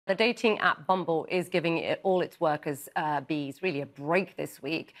The dating app Bumble is giving all its workers, bees, really a break this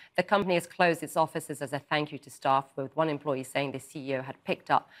week. The company has closed its offices as a thank you to staff, with one employee saying the CEO had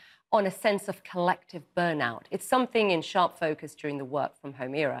picked up on a sense of collective burnout. It's something in sharp focus during the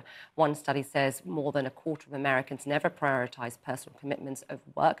work-from-home era. One study says more than a quarter of Americans never prioritize personal commitments over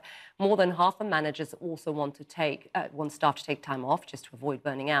work. More than half of managers also want staff to take time off just to avoid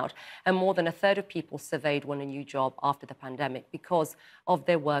burning out. And more than a third of people surveyed want a new job after the pandemic because of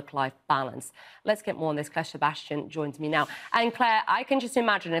their work-life balance. Let's get more on this. Claire Sebastian joins me now. And Claire, I can just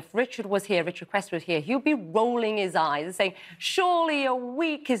imagine if Richard Quest was here, he'd be rolling his eyes and saying, surely a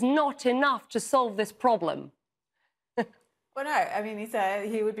week is not enough to solve this problem. Well, no, I mean,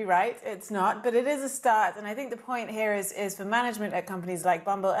 he would be right. It's not, but it is a start. And I think the point here is for management at companies like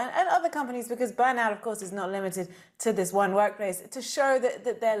Bumble and other companies, because burnout, of course, is not limited to this one workplace, to show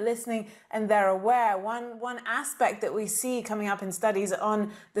that they're listening and they're aware. One aspect that we see coming up in studies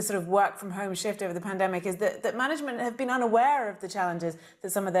on the sort of work from home shift over the pandemic is that management have been unaware of the challenges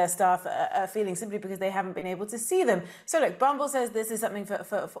that some of their staff are feeling simply because they haven't been able to see them. So look, Bumble says this is something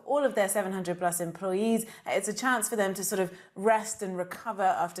for all of their 700 plus employees. It's a chance for them to sort of rest and recover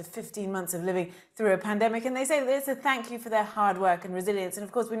after 15 months of living through a pandemic. And they say that it's a thank you for their hard work and resilience. And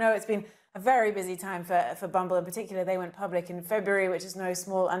of course, we know it's been a very busy time for Bumble in particular. They went public in February, which is no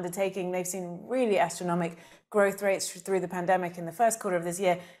small undertaking. They've seen really astronomical growth rates through the pandemic. In the first quarter of this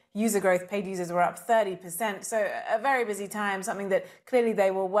year, user growth, paid users were up 30%. So a very busy time, something that clearly they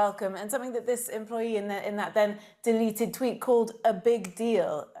will welcome, and something that this employee in that then deleted tweet called a big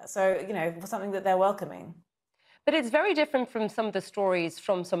deal. So, you know, something that they're welcoming. But it's very different from some of the stories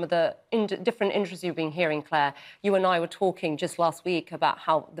from some of the different industries you've been hearing, Claire. You and I were talking just last week about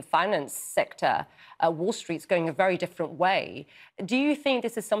how the finance sector, Wall Street's going a very different way. Do you think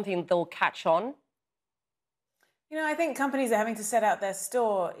this is something they'll catch on? You know, I think companies are having to set out their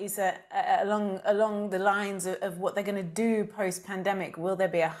store, Isa, along the lines of what they're going to do post-pandemic. Will there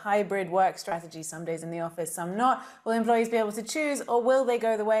be a hybrid work strategy, some days in the office, some not? Will employees be able to choose, or will they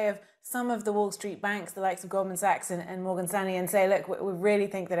go the way of some of the Wall Street banks, the likes of Goldman Sachs and Morgan Stanley, and say, look, we really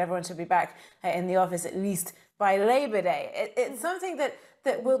think that everyone should be back in the office at least by Labor Day? It's something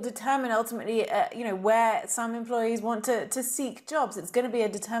that will determine ultimately, you know, where some employees want to seek jobs. It's going to be a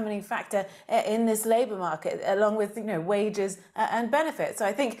determining factor in this labour market, along with, you know, wages and benefits. So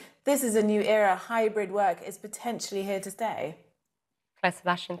I think this is a new era. Hybrid work is potentially here to stay. Claire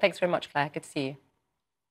Sebastian, thanks very much, Claire. Good to see you.